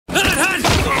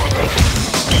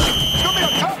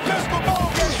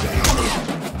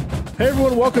Hey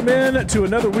everyone, welcome in to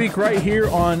another week right here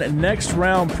on Next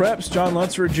Round Preps. John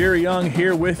Lunsford, Jerry Young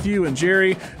here with you. And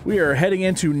Jerry, we are heading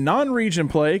into non-region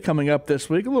play coming up this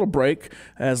week. A little break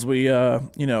as we,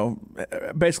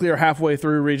 basically are halfway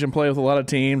through region play with a lot of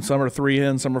teams. Some are 3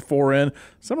 in, some are 4 in,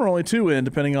 some are only 2 in,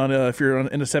 depending on if you're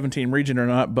in a 17 region or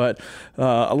not. But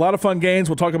a lot of fun games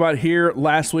we'll talk about here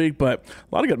last week, but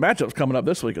a lot of good matchups coming up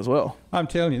this week as well. I'm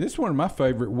telling you, this is one of my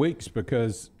favorite weeks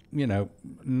because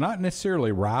not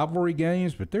necessarily rivalry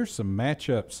games, but there's some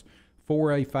matchups,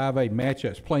 4A, 5A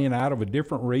matchups playing out of a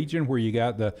different region where you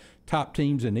got the top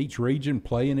teams in each region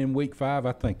playing in week 5.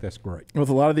 I think that's great. With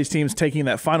a lot of these teams taking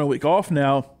that final week off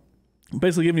now,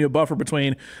 basically giving you a buffer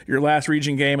between your last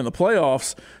region game and the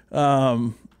playoffs,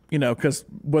 because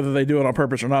whether they do it on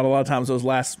purpose or not, a lot of times those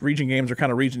last region games are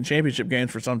kind of region championship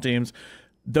games for some teams.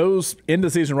 Those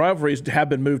end-of-season rivalries have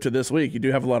been moved to this week. You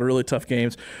do have a lot of really tough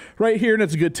games right here, and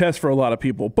it's a good test for a lot of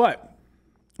people. But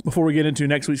before we get into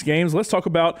next week's games, let's talk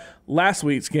about last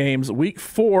week's games. Week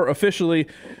 4 officially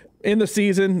in the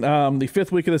season, the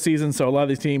 5th week of the season, so a lot of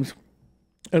these teams,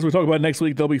 as we talk about next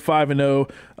week, they'll be 5-0,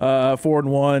 4-1,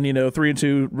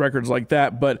 3-2 records like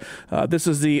that. But this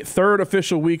is the 3rd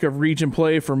official week of region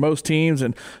play for most teams,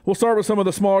 and we'll start with some of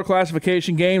the smaller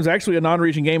classification games. Actually, a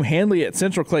non-region game, Handley at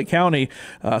Central Clay County.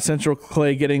 Central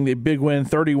Clay getting the big win,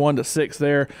 31-6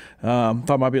 there. Thought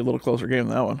it might be a little closer game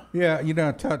than that one. Yeah,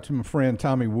 I talked to my friend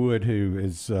Tommy Wood, who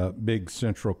is a big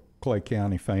Central Clay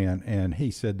County fan, and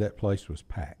he said that place was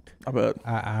packed. I bet.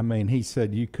 I mean, he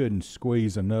said you couldn't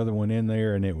squeeze another one in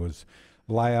there, and it was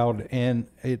loud, and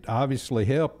it obviously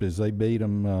helped as they beat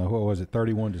them,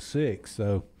 31-6.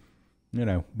 So,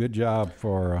 good job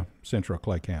for Central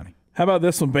Clay County. How about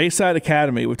this one, Bayside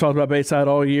Academy? We've talked about Bayside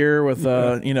all year with,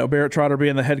 Barrett Trotter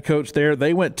being the head coach there.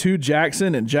 They went to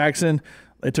Jackson, and Jackson,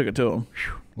 they took it to them.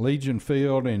 Legion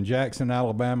Field in Jackson,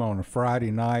 Alabama on a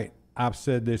Friday night. I've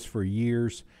said this for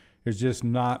years. There's just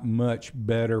not much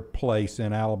better place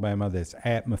in Alabama that's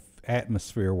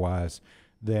atmosphere-wise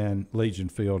than Legion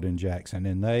Field in Jackson.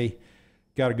 And they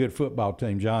got a good football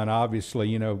team, John.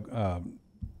 Obviously,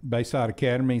 Bayside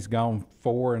Academy's gone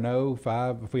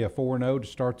 4-0, if we have 4-0 to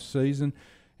start the season,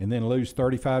 and then lose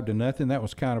 35-0. That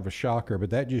was kind of a shocker,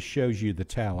 but that just shows you the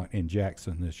talent in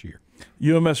Jackson this year.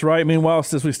 UMS Wright, meanwhile,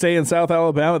 since we stay in South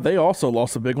Alabama, they also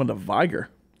lost a big one to Viger.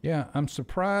 Yeah, I'm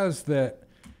surprised that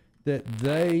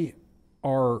they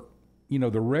are,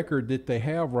 the record that they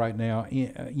have right now,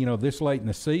 this late in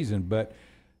the season. But,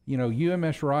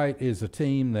 UMS Wright is a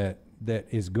team that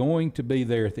is going to be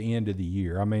there at the end of the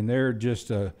year. I mean, they're just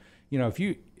there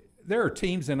are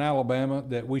teams in Alabama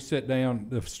that we sit down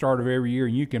at the start of every year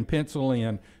and you can pencil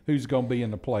in who's going to be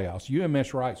in the playoffs.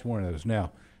 UMS Wright's one of those.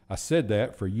 Now, I said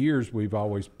that for years. We've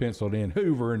always penciled in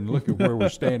Hoover, and look at where we're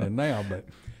standing now. But,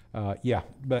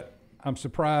 but I'm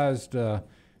surprised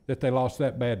that they lost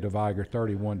that bad to Viger,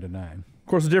 31-9. Of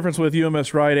course, the difference with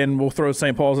UMS Wright, and we'll throw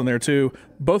St. Paul's in there too,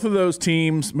 both of those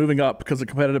teams moving up because of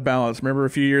competitive balance. Remember a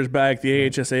few years back, the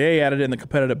AHSAA added in the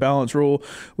competitive balance rule,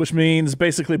 which means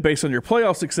basically based on your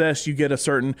playoff success, you get a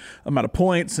certain amount of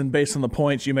points, and based on the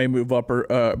points, you may move up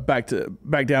or back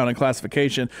down in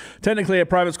classification. Technically, a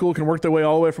private school can work their way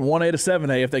all the way from 1A to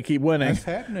 7A if they keep winning. That's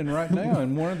happening right now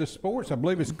in one of the sports. I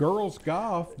believe it's girls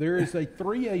golf. There is a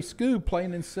 3A school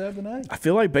playing in 7A. I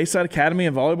feel like Bayside Academy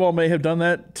and volleyball may have done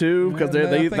that too because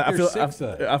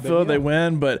I feel they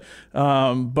win, but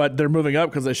they're moving up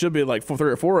because they should be like 3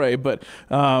 or 4A. But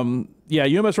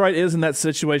UMS Wright is in that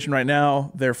situation right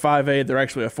now. They're 5A. They're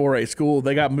actually a 4A school.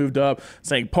 They got moved up.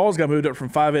 St. Paul's got moved up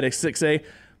from 5A to 6A.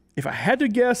 If I had to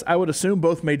guess, I would assume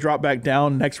both may drop back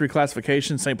down next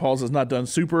reclassification. St. Paul's has not done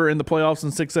super in the playoffs in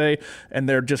 6A, and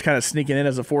they're just kind of sneaking in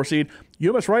as a 4 seed.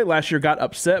 UMS Wright last year got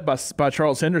upset by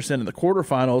Charles Henderson in the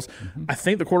quarterfinals. Mm-hmm. I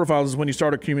think the quarterfinals is when you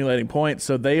start accumulating points,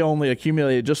 so they only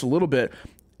accumulated just a little bit.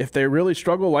 If they really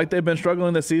struggle like they've been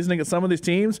struggling this season against some of these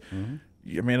teams,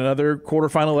 I mean, another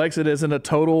quarterfinal exit isn't a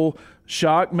total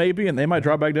shock maybe, and they might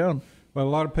drop back down. Well, a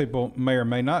lot of people may or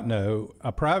may not know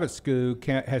a private school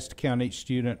has to count each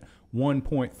student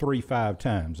 1.35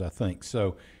 times, I think.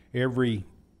 So every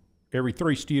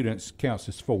 3 students counts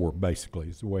as 4, basically,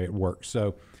 is the way it works.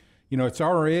 So, it's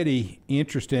already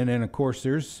interesting. And, of course,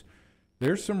 there's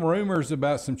some rumors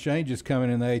about some changes coming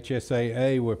in the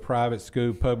HSAA with private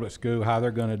school, public school, how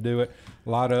they're going to do it. A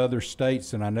lot of other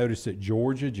states, and I noticed that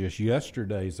Georgia just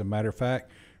yesterday, as a matter of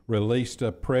fact, released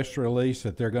a press release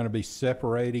that they're going to be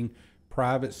separating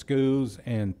private schools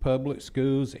and public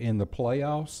schools in the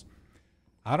playoffs.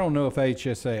 I don't know if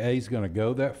HSAA is going to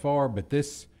go that far, but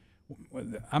there's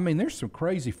some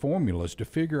crazy formulas to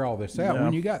figure all this out. Yeah.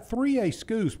 When you got 3A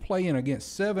schools playing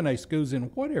against 7A schools in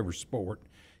whatever sport,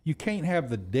 you can't have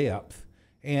the depth.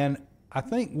 And I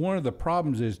think one of the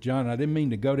problems is, John, I didn't mean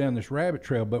to go down this rabbit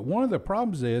trail, but one of the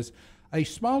problems is a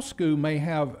small school may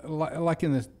have, like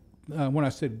in the when I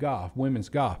said golf, women's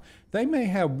golf, they may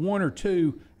have one or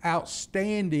two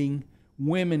outstanding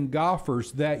women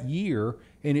golfers that year,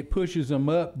 and it pushes them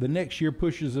up. The next year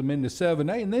pushes them into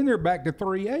 7A, and then they're back to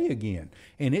 3A again.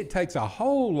 And it takes a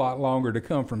whole lot longer to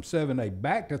come from 7A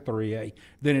back to 3A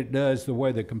than it does the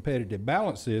way the competitive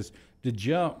balance is to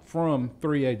jump from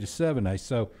 3A to 7A.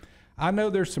 So I know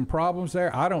there's some problems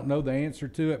there. I don't know the answer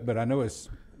to it, but I know it's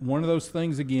one of those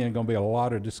things, again, going to be a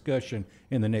lot of discussion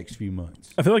in the next few months.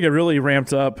 I feel like it really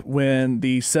ramped up when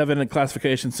the 7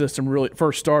 classification system really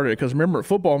first started. Because remember,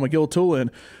 football, McGill-Tulane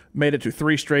made it to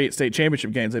 3 straight state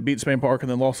championship games. They beat Spain Park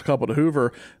and then lost a couple to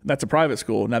Hoover. That's a private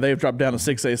school. Now, they've dropped down to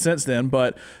 6A since then,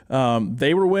 but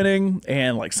they were winning,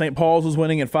 and like St. Paul's was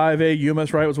winning in 5A,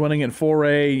 UMS Wright was winning in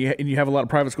 4A, and you have a lot of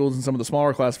private schools in some of the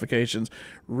smaller classifications.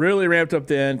 Really ramped up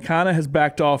then, kind of has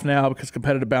backed off now because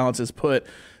competitive balance has put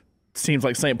teams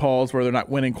like St. Paul's where they're not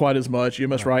winning quite as much.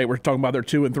 UMS Wright, we're talking about they're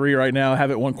 2 and 3 right now,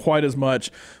 haven't won quite as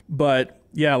much. But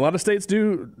yeah, a lot of states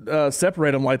do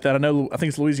separate them like that. I think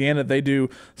it's Louisiana, they do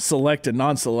select and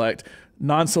non-select.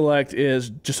 Non-select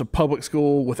is just a public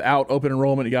school without open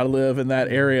enrollment. You got to live in that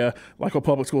area like what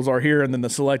public schools are here. And then the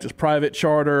select is private,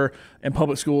 charter, and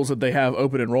public schools that they have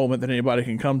open enrollment that anybody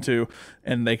can come to.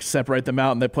 And they separate them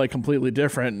out and they play completely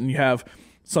different. And you have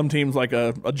some teams like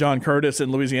a John Curtis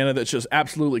in Louisiana that's just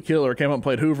absolutely killer. Came up and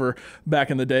played Hoover back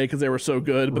in the day because they were so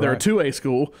good, but they're a 2A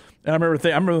school. And I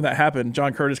remember when that happened.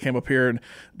 John Curtis came up here, and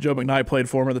Joe McKnight played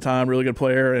for him at the time, really good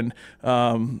player. And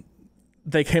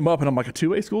they came up, and I'm like, a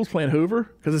 2A school's playing Hoover?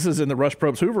 Because this is in the Rush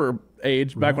Probst Hoover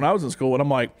age back when I was in school. And I'm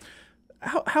like,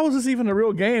 how is this even a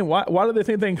real game? Why do they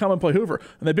think they can come and play Hoover?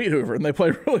 And they beat Hoover, and they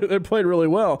played really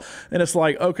well. And it's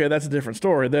like, okay, that's a different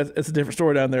story. It's a different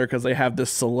story down there because they have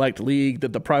this select league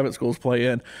that the private schools play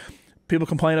in. People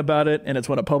complain about it, and it's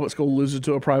when a public school loses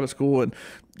to a private school. And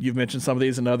you've mentioned some of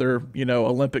these in other,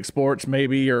 Olympic sports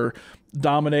maybe, or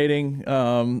dominating,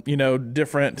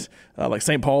 different, like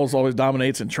St. Paul's always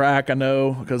dominates in track, I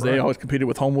know, because they always competed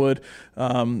with Homewood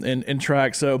in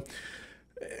track. So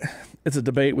it's a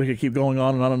debate we could keep going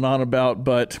on and on about,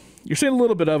 but you're seeing a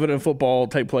little bit of it in football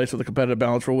take place with the competitive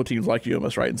balance rule with teams like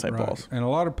UMS Wright and St. Paul's. And a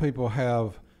lot of people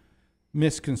have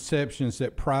misconceptions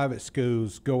that private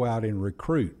schools go out and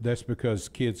recruit. That's because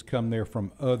kids come there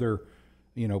from other,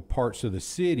 parts of the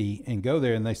city and go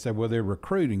there and they say, well, they're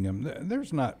recruiting them.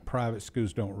 There's not, private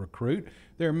schools don't recruit.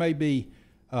 There may be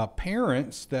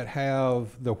parents that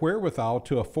have the wherewithal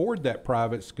to afford that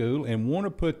private school and want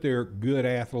to put their good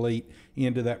athlete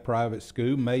into that private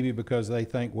school, maybe because they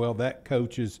think, well, that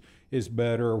coach is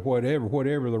better or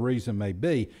whatever the reason may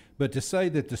be. But to say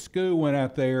that the school went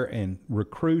out there and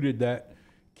recruited that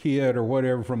kid or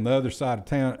whatever from the other side of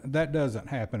town, that doesn't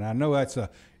happen. I know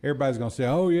everybody's going to say,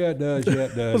 oh, yeah, it does, yeah,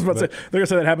 it does. I was about to say, they're going to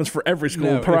say that happens for every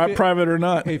school, private or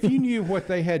not. If you knew what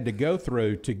they had to go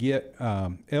through to get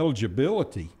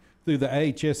eligibility through the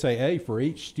HSAA for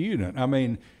each student, I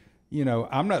mean,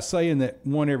 I'm not saying that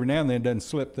one every now and then doesn't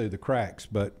slip through the cracks,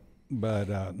 but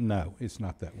no, it's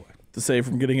not that way. To save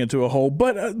from getting into a hole,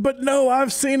 but no,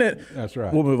 I've seen it. That's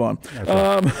right. We'll move on. That's,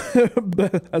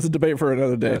 right. That's a debate for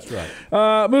another day. That's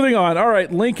right. Moving on. All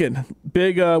right, Lincoln,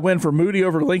 big win for Moody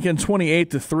over Lincoln,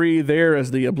 28-3 there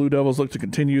as the Blue Devils look to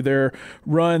continue their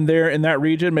run there in that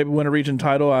region, maybe win a region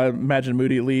title. I imagine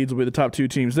Moody Leeds will be the top 2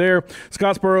 teams there.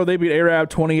 Scottsboro, they beat Arab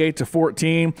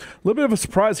 28-14. A little bit of a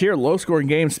surprise here, low scoring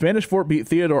game. Spanish Fort beat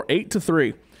Theodore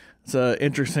 8-3. It's an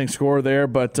interesting score there,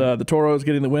 but the Toros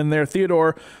getting the win there.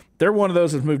 Theodore, they're one of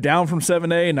those that's moved down from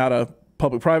 7A, not a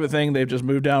public-private thing. They've just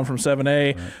moved down from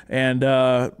 7A, and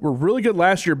were really good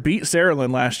last year, beat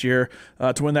Saraland last year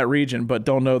to win that region, but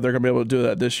don't know they're going to be able to do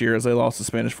that this year as they lost to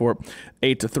Spanish Fort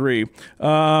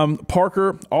 8-3.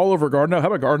 Parker, all over Gardendale.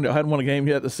 How about Gardendale? Hadn't won a game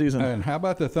yet this season. And how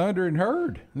about the Thunder and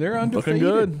Herd? They're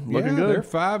undefeated. Looking good. They're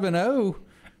 5-0.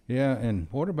 Yeah, and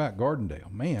what about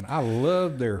Gardendale? Man, I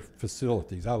love their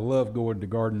facilities. I love going to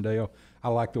Gardendale. I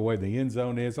like the way the end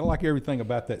zone is. I like everything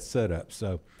about that setup.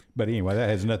 So, but anyway, that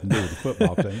has nothing to do with the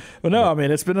football team. Well, no, I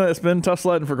mean it's been tough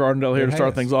sledding for Gardendale here to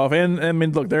start things off. And I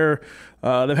mean, look, they've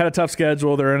had a tough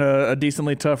schedule. They're in a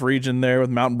decently tough region there with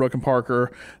Mountain Brook and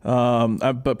Parker.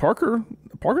 But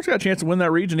Parker's got a chance to win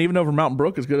that region, even over Mountain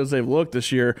Brook, as good as they've looked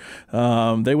this year.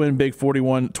 They win big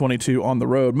 41-22 on the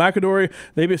road. McAdory,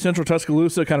 they beat Central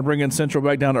Tuscaloosa, kind of bringing Central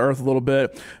back down to earth a little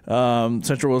bit.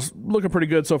 Central was looking pretty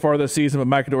good so far this season, but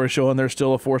McAdory showing they're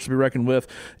still a force to be reckoned with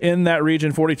in that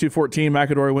region. 42-14,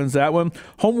 McAdory wins that one.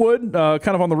 Homewood, kind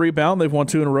of on the rebound. They've won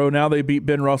 2 in a row now. They beat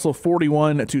Ben Russell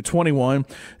 41-21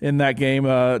 in that game. game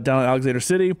down in Alexander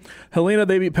City. Helena,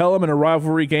 they beat Pelham in a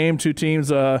rivalry game. Two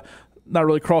teams not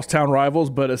really crosstown rivals,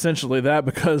 but essentially that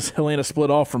because Helena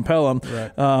split off from Pelham.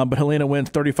 Right. But Helena wins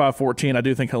 35-14. I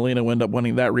do think Helena will end up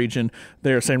winning that region.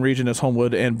 They're same region as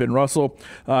Homewood and Ben Russell.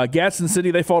 Gadsden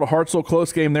City, they fall to Hartselle.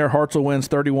 Close game there. Hartselle wins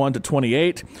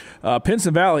 31-28.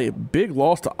 Pinson Valley, big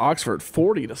loss to Oxford,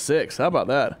 40-6. How about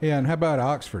that? Yeah, and how about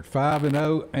Oxford,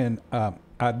 5-0? And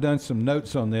I've done some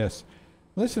notes on this.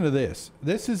 Listen to this.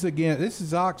 This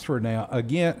is Oxford now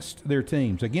against their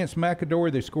teams. Against McAdory,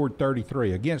 they scored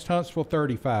 33. Against Huntsville,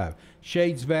 35.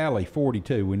 Shades Valley,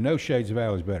 42. We know Shades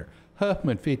Valley's better.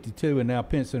 Huffman, 52, and now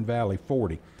Pinson Valley,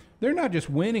 40. They're not just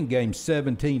winning games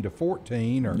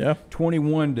 17-14 or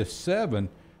 21-7.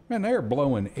 Man, they're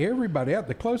blowing everybody out.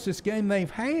 The closest game they've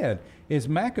had is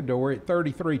McAdory at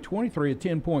 33-23, a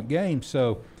 10-point game.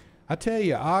 So I tell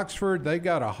you, Oxford, they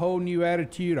got a whole new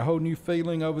attitude, a whole new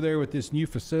feeling over there with this new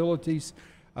facilities.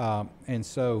 And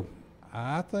so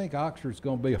I think Oxford's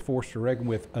going to be a force to reckon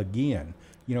with again.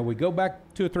 You know, we go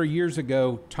back 2 or 3 years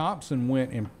ago, Thompson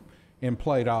went and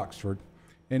played Oxford,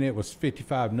 and it was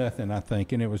 55-0, I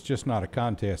think, and it was just not a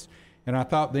contest. And I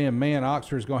thought then, man,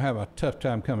 Oxford's going to have a tough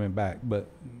time coming back, but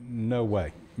no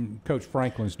way. Coach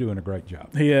Franklin's doing a great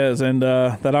job. He is, and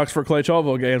that Oxford-Clay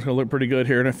Chalkville game is going to look pretty good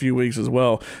here in a few weeks as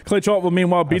well. Clay Chalkville,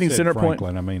 meanwhile, beating Center Point.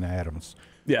 Franklin, I mean Adams.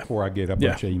 Yeah. Before I get a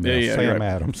bunch of emails. Sam right.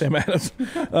 Adams. Sam Adams.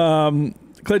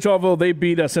 Clay Chalkville, they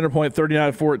beat Center Point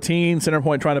 39-14. Center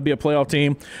Point trying to be a playoff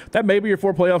team. That may be your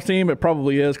 4 playoff team. It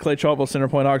probably is. Clay Chalkville, Center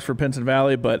Point, Oxford, Pinson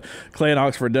Valley, but Clay and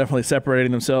Oxford definitely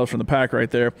separating themselves from the pack right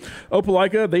there.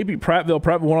 Opelika, they beat Prattville.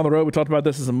 Prattville won on the road. We talked about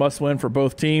this as a must-win for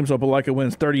both teams. Opelika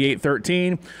wins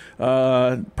 38-13.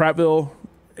 Prattville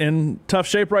in tough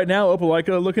shape right now.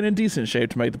 Opelika looking in decent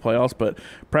shape to make the playoffs, but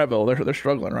Prattville, they're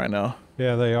struggling right now.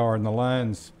 Yeah, they are. And the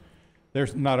Lions, they're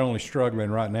not only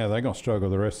struggling right now, they're going to struggle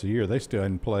the rest of the year. They still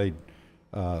haven't played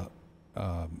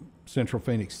Central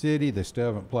Phoenix City. They still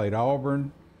haven't played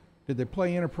Auburn. Did they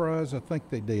play Enterprise? I think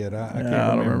they did. I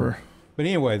can't remember. But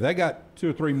anyway, they got 2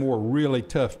 or 3 more really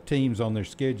tough teams on their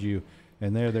schedule,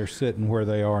 and they're sitting where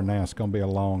they are now. It's going to be a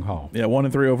long haul. Yeah,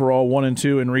 1-3 overall,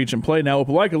 1-2 in Region play. Now,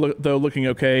 Opelika, though, looking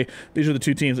okay. These are the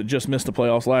 2 teams that just missed the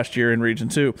playoffs last year in Region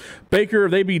 2. Baker,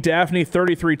 they beat Daphne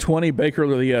 33-20. Baker,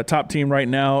 the top team right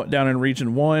now down in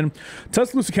Region 1.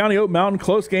 Tuscaloosa County, Oak Mountain,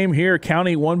 close game here.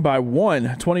 County won by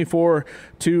 1,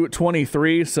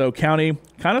 24-23. So County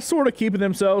kind of sort of keeping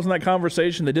themselves in that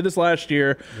conversation. They did this last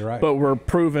year, right, but were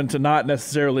proven to not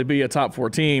necessarily be a top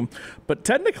 4 team. But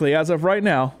technically, as of right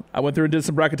now, I went through and did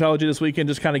some bracketology this weekend,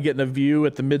 just kind of getting a view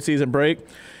at the midseason break.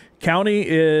 County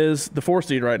is the 4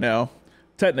 seed right now,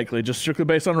 technically, just strictly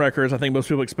based on records. I think most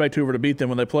people expect Hoover to beat them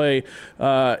when they play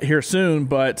here soon,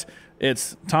 but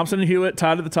it's Thompson and Hewitt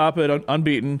tied at the top at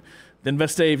unbeaten. Then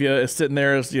Vestavia is sitting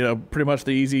there as, pretty much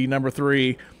the easy number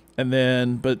 3.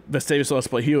 But Vestavia still has to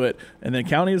play Hewitt. And then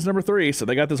County is number 3, so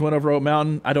they got this win over Oak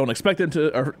Mountain. I don't expect them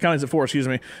to – or County's at 4, excuse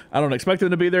me. I don't expect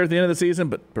them to be there at the end of the season,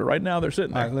 but right now they're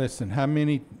sitting there. All right, listen, how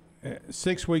many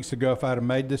 6 weeks ago, if I'd have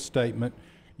made this statement,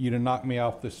 you'd have knocked me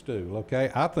off the stool,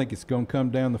 okay? I think it's going to come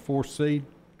down the 4th seed,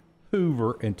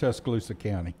 Hoover and Tuscaloosa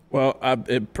County. Well,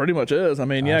 it pretty much is. I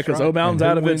mean, That's because right. Oak Mountain's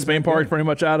out of it. Spain Park's game? pretty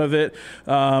much out of it.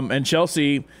 And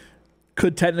Chelsea –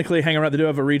 could technically hang around. They do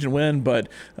have a region win, but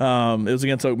it was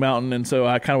against Oak Mountain, and so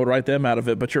I kind of would write them out of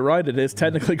it. But you're right, it is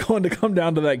technically going to come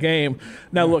down to that game.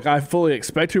 Now, look, I fully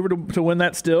expect Hoover to win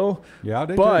that still. Yeah, I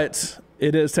do but too.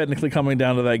 It is technically coming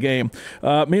down to that game.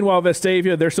 Meanwhile,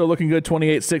 Vestavia, they're still looking good,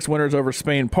 28-6 winners over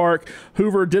Spain Park.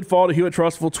 Hoover did fall to Hewitt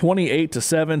Trussville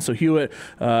 28-7, so Hewitt,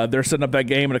 they're setting up that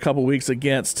game in a couple weeks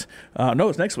against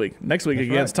it's next week. Next week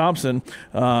against right. Thompson.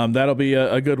 That'll be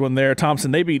a good one there. Thompson,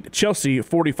 they beat Chelsea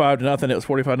 45-0. It was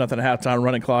 45-0 at halftime,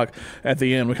 running clock at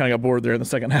the end. We kind of got bored there in the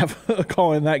second half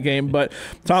calling that game. But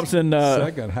Thompson.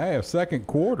 Second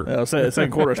quarter.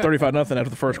 Second quarter is 35-0 after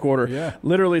the first quarter. Yeah.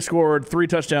 Literally scored 3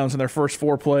 touchdowns in their first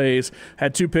 4 plays,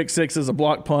 had 2 pick sixes, a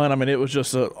block punt. I mean, it was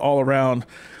just all around.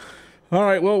 All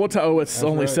right, well, it's That's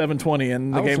only right. 7:20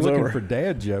 and the game's over. I was looking for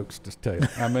dad jokes to tell.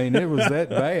 I mean, it was that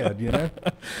bad,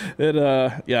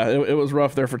 It was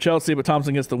rough there for Chelsea, but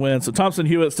Thompson gets the win. So Thompson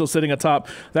Hewitt still sitting atop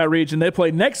that region. They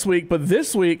play next week, but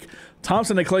this week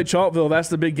Thompson and Clay Chalkville, that's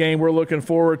the big game we're looking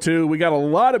forward to. We got a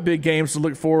lot of big games to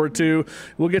look forward to.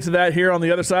 We'll get to that here on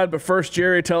the other side. But first,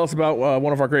 Jerry, tell us about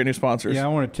one of our great new sponsors. Yeah, I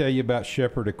want to tell you about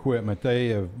Shepherd Equipment. They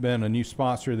have been a new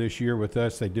sponsor this year with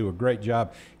us. They do a great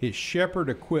job. It's Shepherd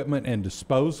Equipment and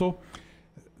Disposal.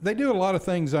 They do a lot of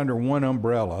things under one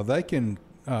umbrella. They can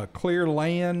clear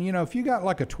land. If you got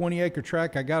like a 20-acre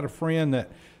tract, I got a friend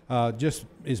that just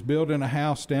is building a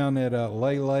house down at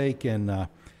Lay Lake, and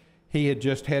he had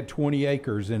just had 20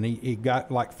 acres, and he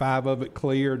got like 5 of it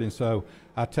cleared. And so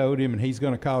I told him, and he's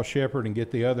going to call Shepherd and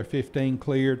get the other 15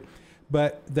 cleared.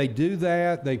 But they do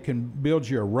that. They can build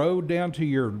you a road down to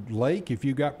your lake if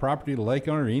you got property to lake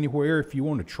on it, or anywhere. If you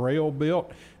want a trail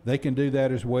built, they can do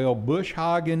that as well. Bush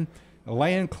hogging,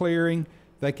 land clearing.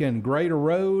 They can grade a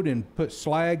road and put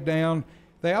slag down.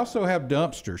 They also have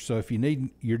dumpsters. So if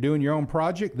you're doing your own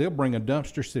project, they'll bring a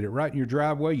dumpster, sit it right in your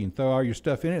driveway. You can throw all your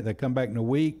stuff in it. They come back in a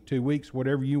week, 2 weeks,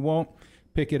 whatever you want.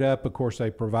 Pick it up. Of course,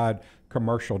 they provide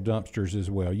commercial dumpsters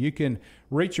as well. You can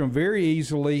reach them very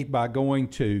easily by going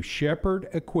to Shepherd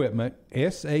Equipment,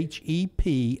 SHEPHERD,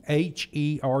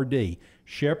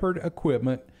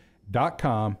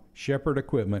 ShepherdEquipment.com, Shepherd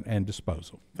Equipment and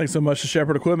Disposal. Thanks so much to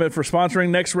Shepherd Equipment for sponsoring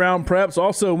Next Round Preps.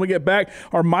 Also, when we get back,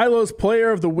 our Milo's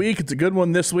Player of the Week. It's a good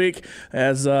one this week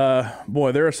as,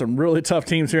 boy, there are some really tough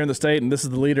teams here in the state, and this is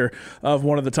the leader of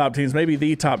one of the top teams, maybe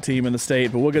the top team in the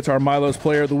state. But we'll get to our Milo's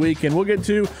Player of the Week, and we'll get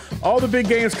to all the big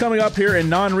games coming up here in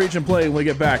non-region play when we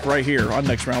get back right here on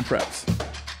Next Round Preps.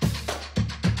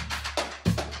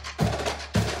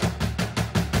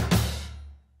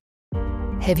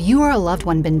 Have you or a loved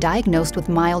one been diagnosed with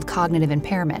mild cognitive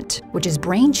impairment, which is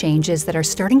brain changes that are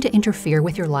starting to interfere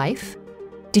with your life?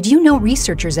 Did you know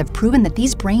researchers have proven that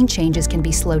these brain changes can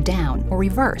be slowed down or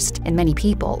reversed in many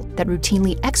people that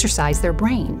routinely exercise their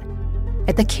brain?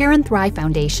 At the Care and Thrive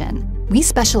Foundation, we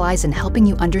specialize in helping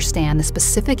you understand the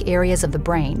specific areas of the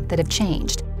brain that have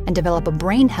changed and develop a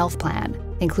brain health plan,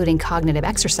 including cognitive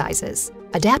exercises,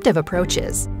 adaptive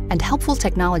approaches, and helpful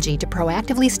technology to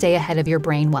proactively stay ahead of your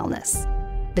brain wellness.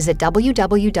 Visit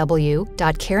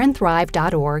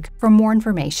www.careandthrive.org for more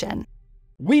information.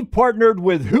 We've partnered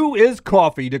with Who Is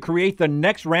Coffee to create the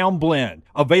Next Round Blend,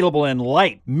 available in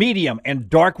light, medium, and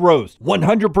dark roast.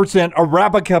 100%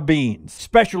 Arabica beans.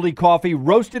 Specialty coffee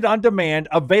roasted on demand,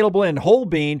 available in whole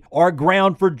bean or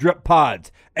ground for drip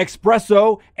pods.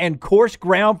 Espresso and coarse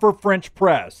ground for French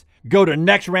press. Go to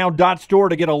nextround.store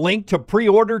to get a link to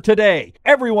pre-order today.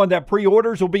 Everyone that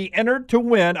pre-orders will be entered to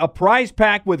win a prize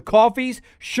pack with coffees,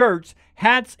 shirts,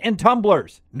 hats, and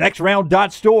tumblers.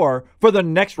 Nextround.store for the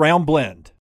Next Round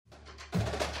Blend.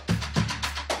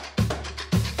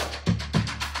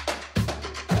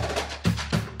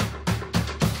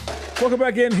 Welcome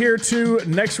back in here to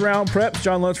Next Round Preps.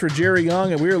 John Lunsford, Jerry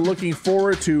Young, and we are looking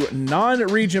forward to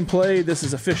non-region play. This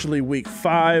is officially week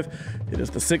 5. It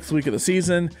is the 6th week of the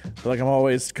season. I feel like I'm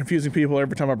always confusing people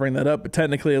every time I bring that up, but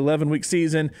technically 11-week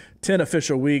season, 10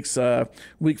 official weeks.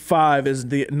 Week 5 is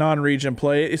the non-region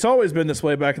play. It's always been this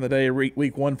way back in the day.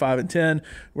 Week 1, 5, and 10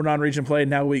 were non-region play.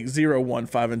 Now week 0, 1,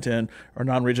 5, and 10 are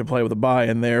non-region play with a bye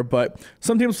in there. But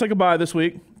some teams take a bye this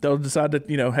week. They'll decide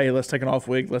to, hey, let's take an off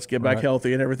week. Let's get back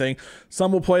healthy and everything.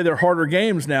 Some will play their harder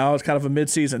games now as kind of a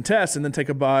midseason test and then take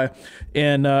a bye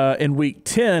in week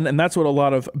 10, and that's what a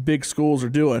lot of big schools are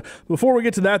doing. Before we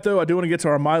get to that, though, I do want to get to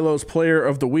our Milo's Player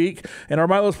of the Week. And our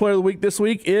Milo's Player of the Week this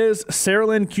week is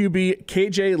Saraland QB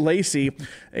KJ Lacey,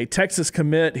 a Texas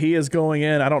commit. He is going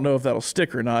in. I don't know if that'll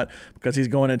stick or not because he's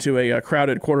going into a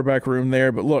crowded quarterback room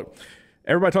there. But look,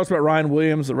 everybody talks about Ryan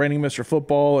Williams, the reigning Mr.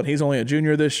 Football, and he's only a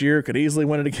junior this year, could easily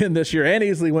win it again this year and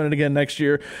easily win it again next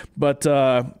year. But,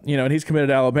 and he's committed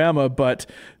to Alabama. But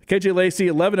KJ Lacey,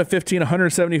 11 of 15,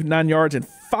 179 yards and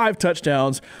 5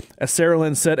 touchdowns as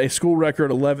Saraland set a school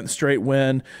record 11th straight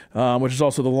win, which is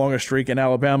also the longest streak in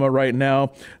Alabama right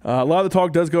now. A lot of the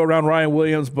talk does go around Ryan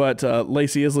Williams, but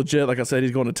Lacey is legit. Like I said,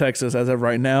 he's going to Texas as of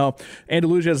right now.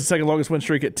 Andalusia has the second longest win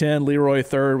streak at 10. Leroy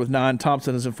third with 9.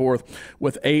 Thompson is in fourth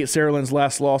with 8. Saraland's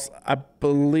last loss, I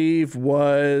believe,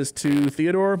 was to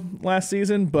Theodore last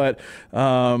season, but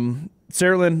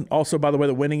Saraland also, by the way,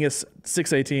 the winningest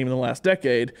 6A team in the last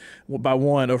decade by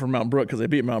 1 over Mountain Brook because they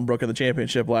beat Mountain Brook in the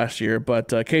championship last year. But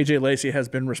KJ Lacey has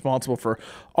been responsible for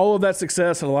all of that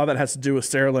success, and a lot of that has to do with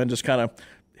Saraland just kind of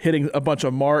hitting a bunch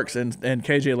of marks, and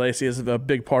KJ Lacey is a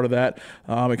big part of that. It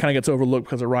kind of gets overlooked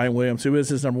because of Ryan Williams, who is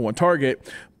his number 1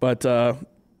 target, but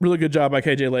really good job by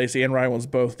KJ Lacey, and Ryan was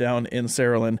both down in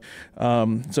Saraland.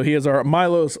 So he is our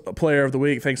Milo's Player of the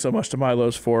Week. Thanks so much to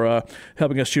Milo's for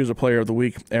helping us choose a Player of the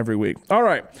Week every week. All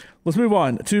right, let's move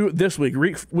on to this week.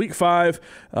 Week 5,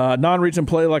 non-region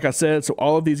play, like I said. So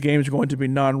all of these games are going to be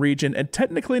non-region and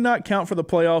technically not count for the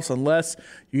playoffs unless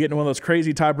you get in one of those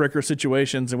crazy tiebreaker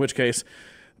situations, in which case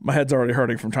my head's already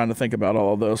hurting from trying to think about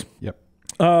all of those. Yep.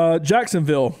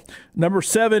 Jacksonville, number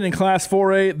 7 in Class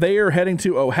 4A. They are heading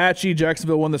to Ohatchee.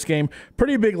 Jacksonville won this game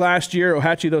pretty big last year.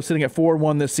 Ohatchee, though, sitting at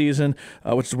 4-1 this season,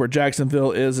 which is where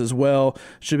Jacksonville is as well.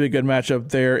 Should be a good matchup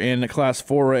there in Class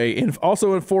 4A. And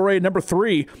also in 4A, number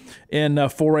 3 in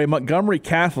 4A, Montgomery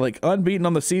Catholic, unbeaten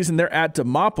on the season. They're at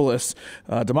Demopolis.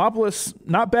 Demopolis,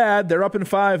 not bad. They're up in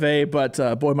 5A,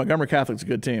 but boy, Montgomery Catholic's a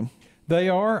good team. They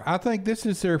are. I think this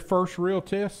is their first real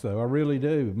test, though. I really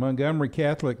do. Montgomery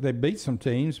Catholic, they beat some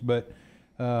teams, but,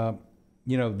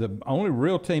 the only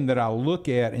real team that I'll look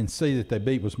at and see that they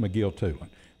beat was McGill-Toolen.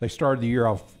 They started the year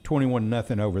off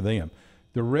 21-0 over them.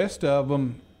 The rest of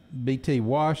them, BT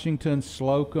Washington,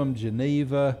 Slocum,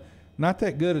 Geneva, not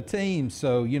that good a team.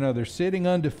 So, they're sitting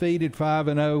undefeated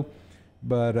 5-0,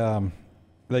 but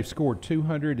they've scored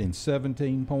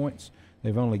 217 points.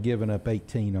 They've only given up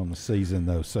 18 on the season,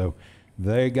 though, so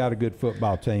they got a good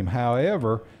football team.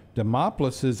 However,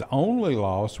 Demopolis's only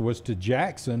loss was to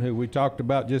Jackson, who we talked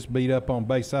about just beat up on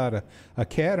Bayside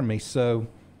Academy. So,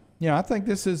 I think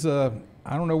this is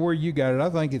I don't know where you got it.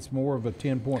 I think it's more of a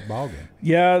 10-point ball game.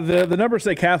 Yeah, the numbers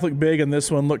say Catholic big in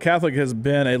this one. Look, Catholic has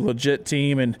been a legit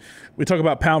team, and we talk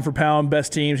about pound for pound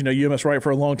best teams. UMS Wright for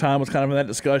a long time was kind of in that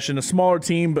discussion. A smaller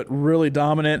team, but really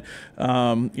dominant.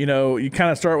 You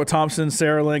kind of start with Thompson,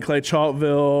 Saraland, Clay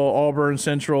Chalkville, Auburn,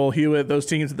 Central, Hewitt, those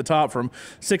teams at the top from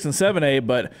 6 and 7A.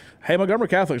 But hey, Montgomery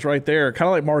Catholic's right there, kind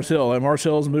of like Mars Hill. And Mars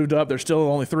Hill's moved up. They're still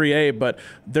only 3A, but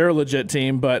they're a legit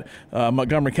team. But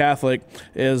Montgomery Catholic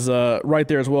is right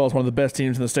there as well as one of the best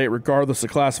teams in the state, regardless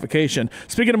of classification.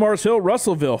 Speaking of Mars Hill,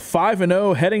 Russellville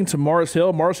 5-0 heading to Mars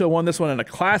Hill. Mars Hill won this one in a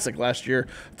classic last year,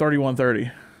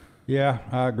 31-30. Yeah,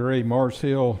 I agree. Mars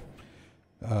Hill,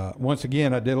 once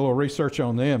again, I did a little research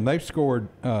on them. They've scored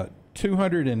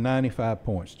 295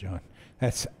 points, John.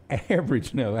 That's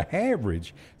average. No,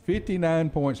 average 59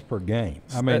 points per game.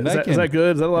 I mean, is that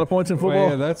good? Is that a lot of points in football?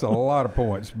 Well, that's a lot of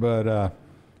points. But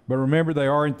remember, they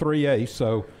are in 3A.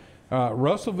 So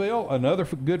Russellville, another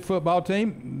good football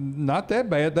team, not that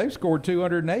bad. They've scored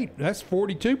 208. That's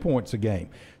 42 points a game.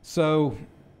 So,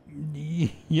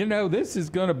 this is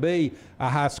going to be a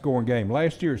high-scoring game.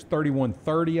 Last year's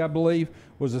 31-30, I believe,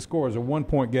 was the score. It was a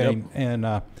 1-point game. Yep.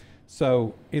 And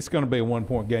so it's going to be a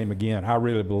 1-point game again. I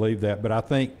really believe that. But I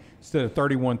think instead of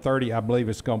 31-30, I believe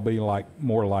it's going to be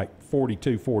more like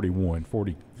 42-41,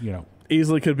 40,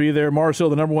 Easily could be there. Mars Hill,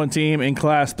 the number 1 team in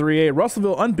Class 3A.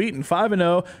 Russellville unbeaten,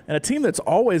 5-0, and a team that's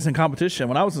always in competition.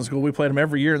 When I was in school, we played them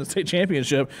every year in the state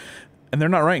championship, and they're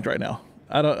not ranked right now.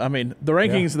 The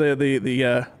rankings,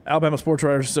 the Alabama Sports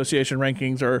Writers Association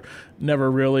rankings are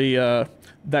never really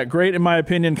that great, in my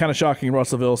opinion. Kind of shocking,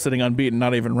 Russellville sitting unbeaten,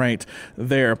 not even ranked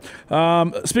there.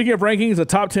 Speaking of rankings, a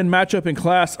top 10 matchup in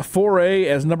Class 4A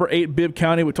as number 8 Bibb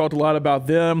County. We talked a lot about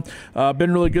them.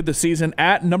 Been really good this season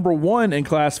at number 1 in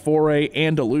Class 4A,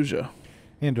 Andalusia.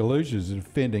 Andalusia is a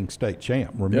defending state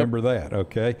champ. Remember that,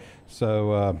 okay?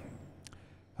 So,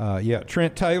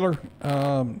 Trent Taylor.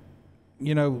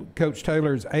 Coach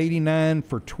Taylor is 89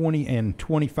 for 20 and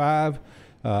 25.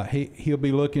 He'll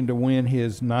be looking to win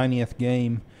his 90th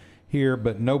game here,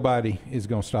 but nobody is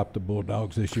going to stop the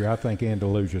Bulldogs this year. I think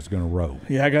Andalusia is going to roll.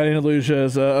 Yeah, I got Andalusia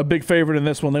as a big favorite in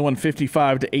this one. They won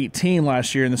 55-18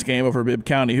 last year in this game over Bibb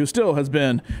County, who still has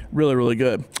been really, really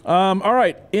good. All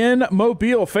right, in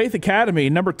Mobile, Faith Academy,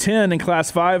 number 10 in Class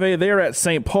 5A. They are at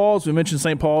St. Paul's. We mentioned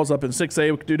St. Paul's up in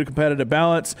 6A due to competitive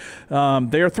balance. They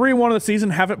are 3-1 of the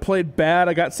season, haven't played bad.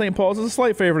 I got St. Paul's as a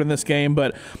slight favorite in this game,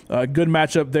 but a good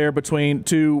matchup there between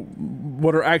two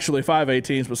what are actually 5A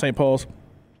teams, but St. Paul's,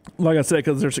 like I said,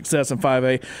 because of their success in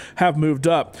 5A, have moved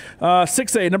up.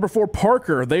 6A, number 4,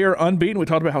 Parker. They are unbeaten. We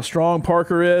talked about how strong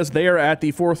Parker is. They are at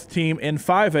the 4th team in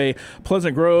 5A,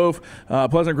 Pleasant Grove.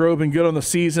 Pleasant Grove been good on the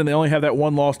season. They only have that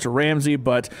 1 loss to Ramsey,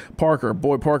 but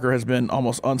Parker has been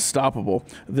almost unstoppable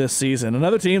this season.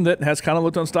 Another team that has kind of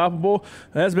looked unstoppable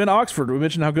has been Oxford. We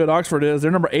mentioned how good Oxford is. They're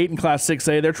number 8 in Class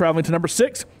 6A. They're traveling to number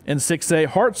 6 in 6A,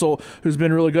 Hartselle, who's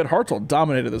been really good. Hartselle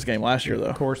dominated this game last year, though.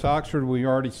 Of course, Oxford, we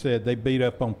already said, they beat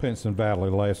up on Pinson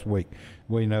Valley last week.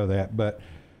 We know that. But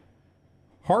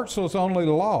Hartselle's only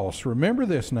loss, remember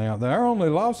this now, their only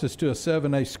loss is to a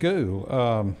 7A school.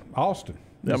 Austin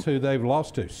is who they've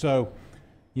lost to. So,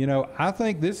 I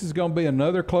think this is going to be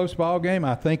another close ball game.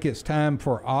 I think it's time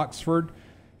for Oxford,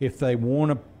 if they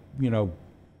want to,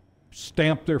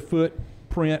 stamp their foot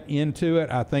print into it.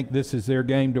 I think this is their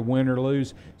game to win or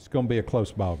lose. It's going to be a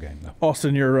close ball game, though.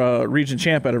 Austin, your region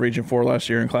champ out of Region 4 last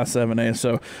year in Class 7A.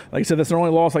 So, like I said, that's their only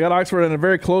loss. I got Oxford in a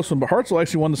very close one, but Hartsville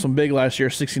actually won this one big last year,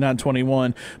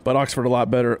 69-21, but Oxford a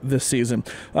lot better this season.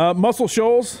 Muscle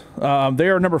Shoals, they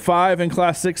are number 5 in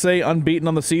Class 6A, unbeaten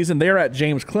on the season. They are at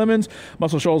James Clemens.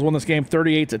 Muscle Shoals won this game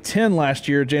 38-10 last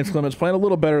year. James Clemens playing a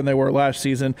little better than they were last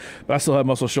season, but I still have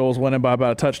Muscle Shoals winning by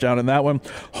about a touchdown in that one.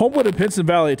 Homewood and Pinson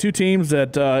Valley, two teams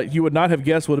that you would not have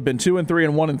guessed would have been 2-3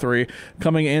 and 1-3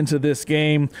 coming into this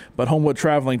game, but Homewood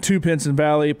traveling to Pinson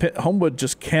Valley. Homewood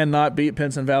just cannot beat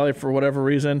Pinson Valley for whatever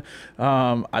reason.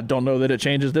 I don't know that it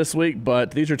changes this week,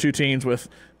 but these are two teams with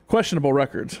questionable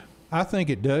records. I think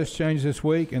it does change this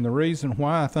week, and the reason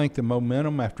why I think the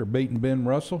momentum after beating Ben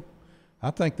Russell,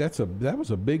 I think that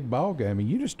was a big ball game. I mean,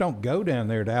 you just don't go down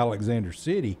there to Alexander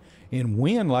City and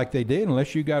win like they did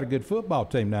unless you got a good football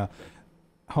team. Now,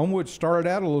 Homewood started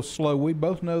out a little slow. We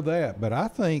both know that, but I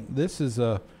think this is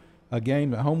a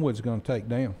game that Homewood's going to take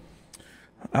down.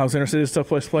 Alexander City is a tough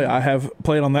place to play. I have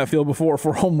played on that field before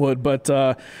for Homewood, but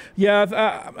yeah,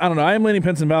 I don't know. I am leaning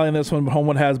Pinson Valley in this one, but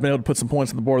Homewood has been able to put some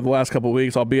points on the board the last couple of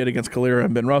weeks, albeit against Calera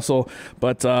and Ben Russell.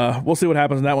 But we'll see what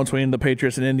happens in that one between the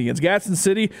Patriots and Indians. Gadsden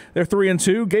City, they're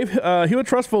 3-2. Gave Hewitt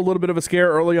Trustful a little bit of a scare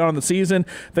early on in the season.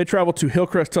 They traveled to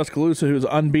Hillcrest, Tuscaloosa, who's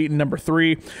unbeaten, number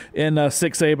 3 in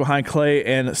 6A behind Clay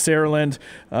and Saraland.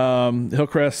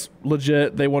 Hillcrest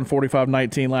legit. They won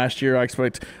 45-19 last year. I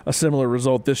expect a similar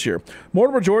result this year.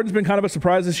 Mortimer Jordan's been kind of a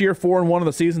surprise this year, 4-1 of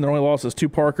the season. Their only loss is to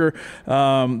Parker.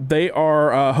 They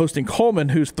are hosting Coleman,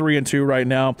 who's 3-2 right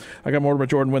now. I got Mortimer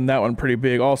Jordan win that one pretty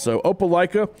big also.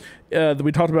 Opelika,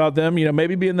 we talked about them,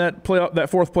 maybe being that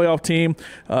fourth playoff team,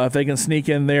 if they can sneak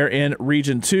in there in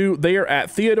Region 2. They are at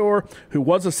Theodore, who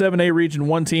was a 7A Region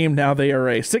 1 team. Now they are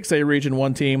a 6A Region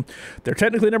 1 team. They're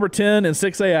technically number 10 in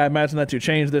 6A. I imagine that to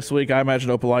change this week. I imagine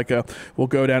Opelika will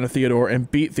go down to Theodore and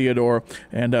beat Theodore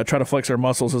and try to flex their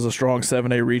muscles as a strong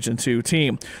 7A Region 2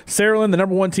 team. Saraland, the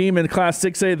number 1 team in Class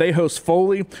 6A, they host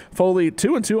Foley. Foley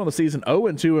 2-2 on the season,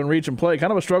 0-2 in region play.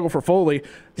 Kind of a struggle for Foley.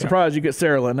 Surprised you get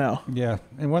Saraland now. Yeah,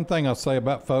 and one thing I'll say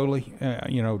about Foley,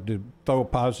 to throw a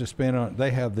positive spin on it,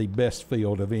 they have the best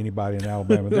field of anybody in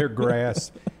Alabama. Their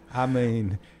grass, I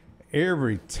mean,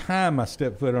 every time I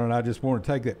step foot on it, I just want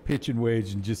to take that pitching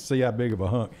wedge and just see how big of a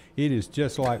hunk. It is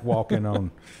just like walking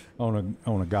on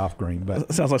a golf green.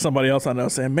 But sounds like somebody else I know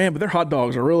saying, man, but their hot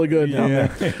dogs are really good down there.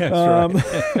 That's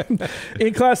right.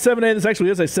 In Class 7A, this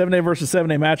actually is a 7A versus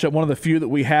 7A matchup, one of the few that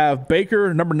we have.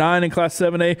 Baker, number 9 in Class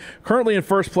 7A, currently in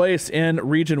first place in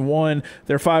Region 1.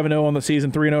 They're 5-0 on the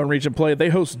season, 3-0 in region play. They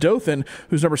host Dothan,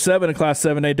 who's number 7 in Class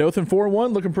 7A. Dothan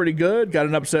 4-1, looking pretty good. Got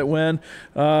an upset win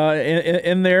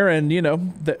in there. And,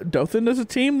 Dothan is a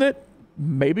team that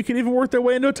maybe could even work their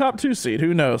way into a top 2 seed.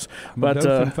 Who knows? I'm a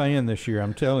Dothan fan this year.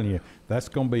 I'm telling you, that's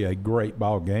going to be a great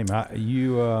ball game.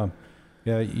 Your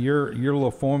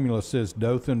little formula says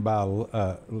Dothan by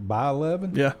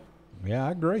 11. Yeah. Yeah,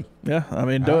 I agree. Yeah, I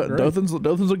mean, Dothan's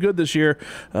are good this year.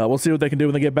 We'll see what they can do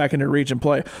when they get back into region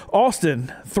play.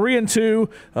 Austin, 3-2.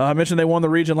 I mentioned they won the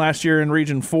region last year in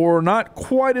Region 4. Not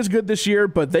quite as good this year,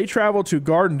 but they travel to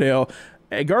Gardendale,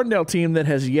 a Gardendale team that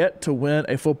has yet to win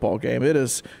a football game. It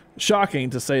is shocking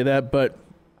to say that, but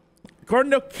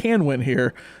Gardendale can win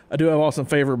here. I do have Austin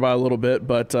favored by a little bit,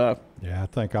 but yeah, I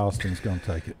think Austin's going to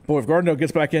take it. Boy, if Gardendale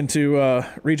gets back into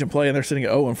region play and they're sitting at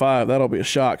 0-5, that'll be a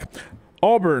shock.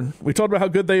 Auburn, we talked about how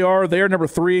good they are. They are number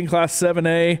 3 in Class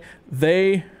 7A.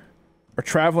 They are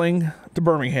traveling to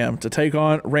Birmingham to take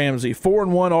on Ramsey.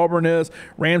 4-1 Auburn is.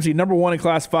 Ramsey, number 1 in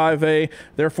Class 5A.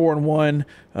 They're 4-1.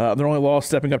 Their only loss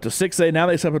stepping up to 6A. Now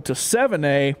they step up to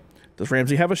 7A. Does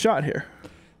Ramsey have a shot here?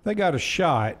 They got a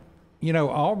shot.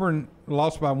 Auburn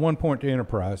lost by 1 point to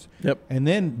Enterprise. Yep. And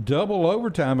then double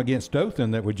overtime against Dothan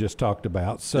that we just talked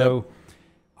about. So yep.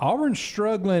 Auburn's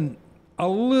struggling a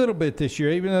little bit this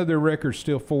year, even though their record's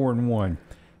still 4-1.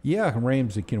 Yeah,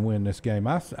 Ramsey can win this game.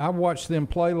 I watched them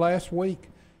play last week.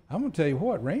 I'm going to tell you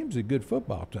what, Ramsey a good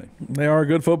football team. They are a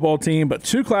good football team, but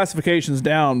 2 classifications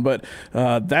down. But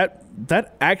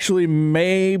that actually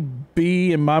may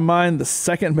be, in my mind, the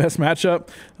second best matchup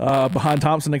behind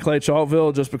Thompson and Clay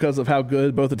Chalkville, just because of how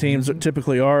good both the teams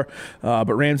typically are.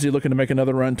 But Ramsey looking to make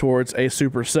another run towards a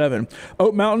Super 7.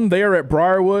 Oak Mountain, they are at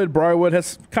Briarwood. Briarwood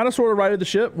has kind of sort of righted the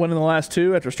ship, winning the last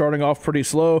 2 after starting off pretty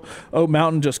slow. Oak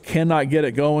Mountain just cannot get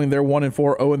it going. They're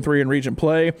 1-4, 0-3 in region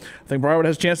play. I think Briarwood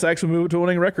has a chance to actually move to a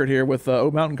winning record here with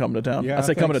Oak Mountain coming to town. Yeah, I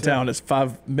say coming to town. It's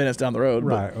 5 minutes down the road.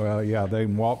 Right. Well, yeah, they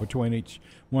can walk between each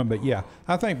one. But, yeah,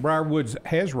 I think Briarwood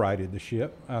has righted the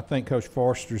ship. I think Coach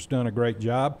Forster's done a great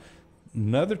job.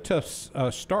 another tough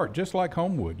start, just like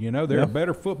Homewood. You know, they're a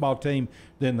better football team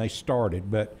than they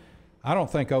started, but I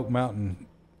don't think Oak Mountain,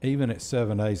 even at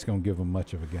 7A, is going to give them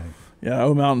much of a game. Yeah,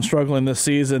 Oak Mountain struggling this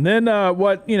season. Then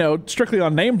what, strictly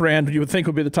on name brand, you would think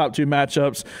would be the top two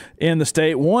matchups in the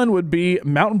state. One would be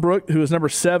Mountain Brook, who is number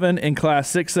 7 in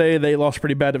Class 6A. They lost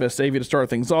pretty bad to Vestavia to start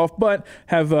things off, but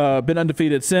have been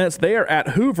undefeated since. They are at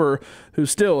Hoover, who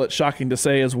still, it's shocking to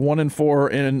say, is 1-4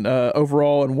 in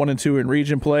overall and 1-2 in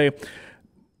region play.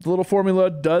 The little formula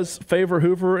does favor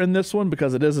Hoover in this one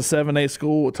because it is a 7A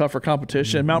school with tougher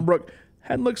competition. Mountain Brook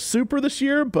hadn't looked super this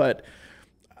year, but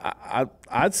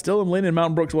I'd still am leaning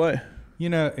Mountain Brook's way. You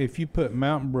know, if you put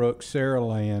Mountain Brook,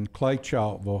 Saraland, Clay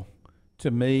Chalkville,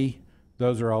 to me,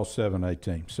 those are all 7A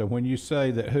teams. So when you say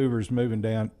that Hoover's moving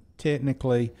down,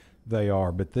 technically they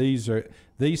are, but these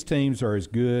teams are as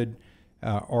good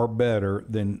or better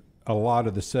than a lot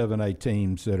of the 7A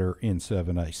teams that are in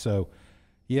 7A. So,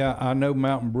 yeah, I know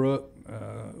Mountain Brook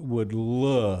would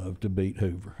love to beat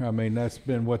Hoover. I mean, that's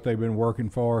been what they've been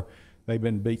working for. They've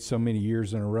been beat so many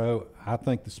years in a row. I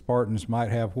think the Spartans might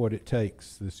have what it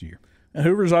takes this year. And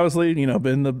Hoover's obviously,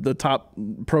 been the top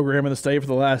program in the state for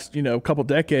the last, couple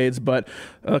decades. But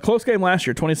a close game last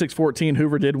year, 26-14,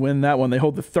 Hoover did win that one. They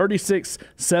hold the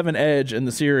 36-7 edge in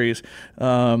the series.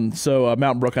 So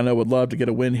Mountain Brook, I know, would love to get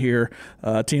a win here,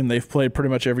 a team they've played pretty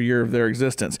much every year of their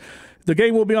existence. The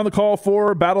game will be on the call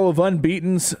for Battle of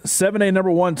Unbeatens. 7A number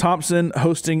 1 Thompson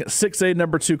hosting 6A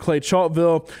number 2 Clay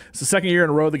Chalkville. It's the second year in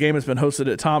a row the game has been hosted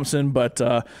at Thompson, but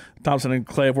Thompson and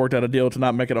Clay have worked out a deal to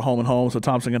not make it a home and home, so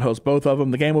Thompson can host both of them.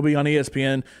 The game will be on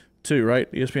ESPN 2,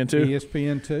 right? ESPN 2?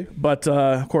 ESPN 2. But,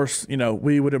 of course,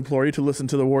 we would implore you to listen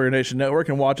to the Warrior Nation Network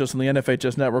and watch us on the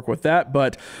NFHS Network with that.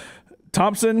 But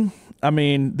Thompson,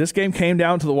 this game came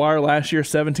down to the wire last year,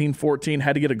 17-14,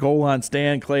 had to get a goal line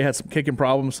stand. Clay had some kicking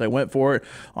problems. They went for it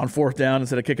on 4th down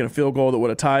instead of kicking a field goal that would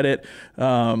have tied it.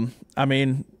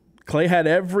 Clay had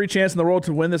every chance in the world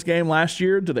to win this game last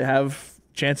year. Do they have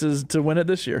chances to win it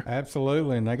this year?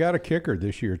 Absolutely, and they got a kicker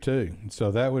this year too,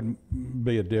 so that would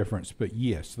be a difference. But,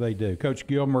 yes, they do. Coach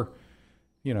Gilmer,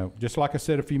 just like I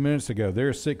said a few minutes ago, they're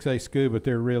a 6A school, but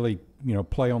they're really,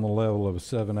 play on the level of a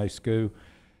 7A school.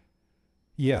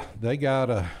 Yeah, they got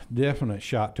a definite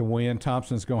shot to win.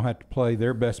 Thompson's going to have to play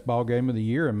their best ball game of the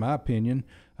year, in my opinion,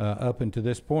 up until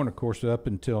this point. Of course, up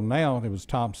until now, it was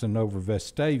Thompson over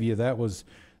Vestavia. That was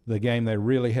the game they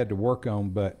really had to work on.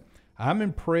 But I'm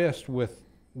impressed with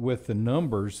the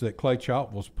numbers that Clay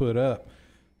Chalkville's put up.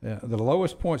 The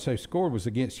lowest points they scored was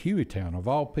against Hueytown, of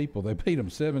all people. They beat them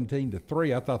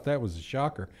 17-3. I thought that was a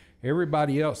shocker.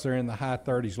 Everybody else, they're in the high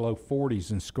 30s, low 40s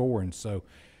in scoring. So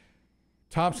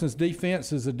Thompson's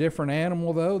defense is a different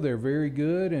animal, though. They're very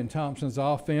good. And Thompson's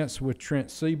offense with Trent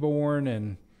Seaborn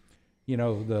and,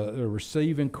 the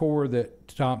receiving core that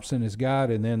Thompson has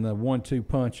got, and then the 1-2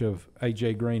 punch of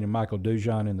A.J. Green and Michael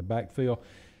Dujon in the backfield.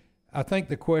 I think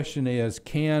the question is,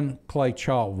 can Clay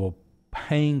Chalkville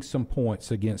hang some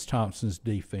points against Thompson's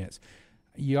defense?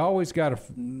 You always got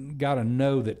to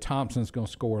know that Thompson's going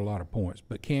to score a lot of points,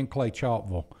 but can Clay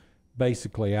Chalkville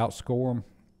basically outscore him?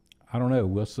 I don't know.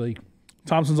 We'll see.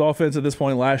 Thompson's offense at this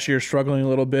point last year struggling a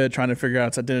little bit, trying to figure out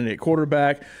its identity at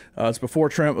quarterback. It's before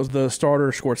Trent was the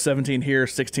starter, scored 17 here,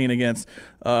 16 against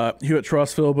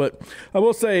Hewitt-Trussville. But I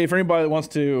will say, for anybody that wants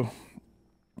to,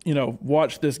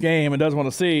 watch this game and doesn't want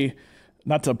to see,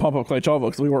 not to pump up Clay Chalkville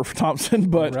because we work for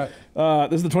Thompson, but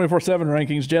this is the 24/7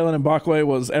 rankings. Jalen Mbakwe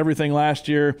was everything last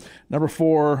year. Number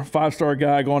 4, 5-star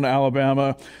guy going to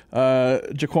Alabama.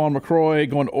 Jaquan McCroy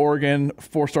going to Oregon,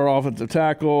 4-star offensive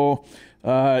tackle.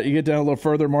 You get down a little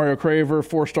further, Mario Craver,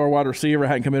 4-star wide receiver,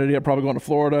 hadn't committed yet, probably going to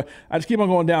Florida. I just keep on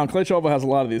going down. Clay Chalkville has a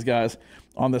lot of these guys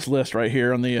on this list right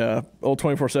here on the old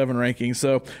 24/7 rankings.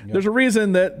 So there's a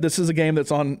reason that this is a game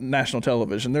that's on national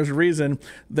television. There's a reason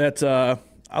that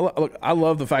I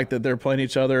love the fact that they're playing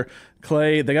each other.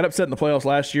 Clay, they got upset in the playoffs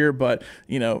last year, but,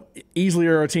 easily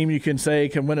are a team you can say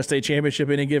can win a state championship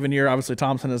any given year. Obviously,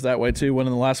 Thompson is that way too,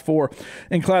 winning the last 4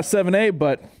 in Class 7A,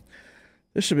 but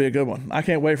this should be a good one. I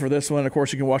can't wait for this one. Of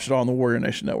course, you can watch it all on the Warrior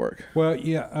Nation Network. Well,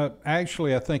 yeah,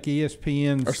 actually, I think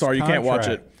ESPN's you can't watch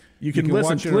it. You can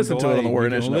listen to it on the Warrior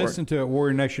Nation Network. Listen to it at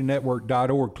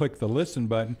warriornationnetwork.org. Click the listen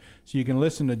button so you can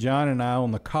listen to John and I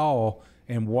on the call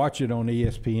and watch it on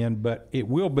ESPN. But it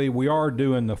will be, we are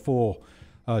doing the full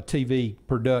TV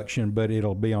production, but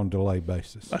it'll be on delay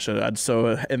basis. I'd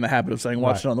so in the habit of saying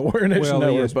watch it on the Warrior Nation Well,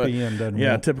 Network, ESPN but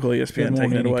doesn't typically ESPN doesn't taking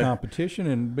want it any away. competition,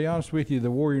 and to be honest with you,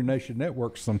 the Warrior Nation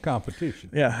Network's some competition.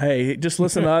 Yeah, hey, just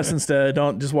listen to us instead.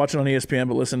 Don't just watch it on ESPN,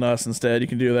 but listen to us instead. You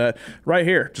can do that right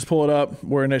here. Just pull it up,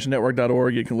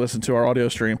 warriornationnetwork.org. You can listen to our audio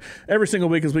stream every single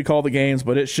week as we call the games,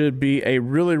 but it should be a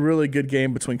really, really good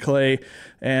game between Clay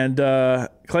and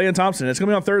Thompson. It's going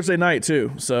to be on Thursday night,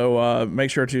 too, so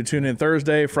make sure to tune in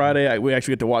Thursday, Friday. We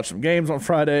actually get to watch some games on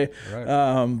Friday.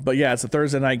 Right. But, yeah, it's a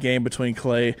Thursday night game between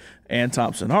Clay and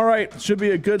Thompson. All right, should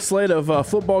be a good slate of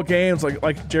football games.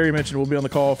 Like Jerry mentioned, we'll be on the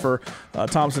call for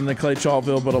Thompson and Clay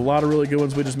Chalkville, but a lot of really good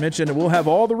ones we just mentioned. And we'll have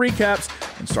all the recaps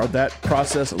and start that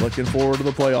process looking forward to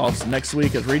the playoffs next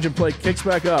week as Region Play kicks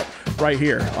back up right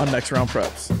here on Next Round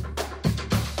Preps.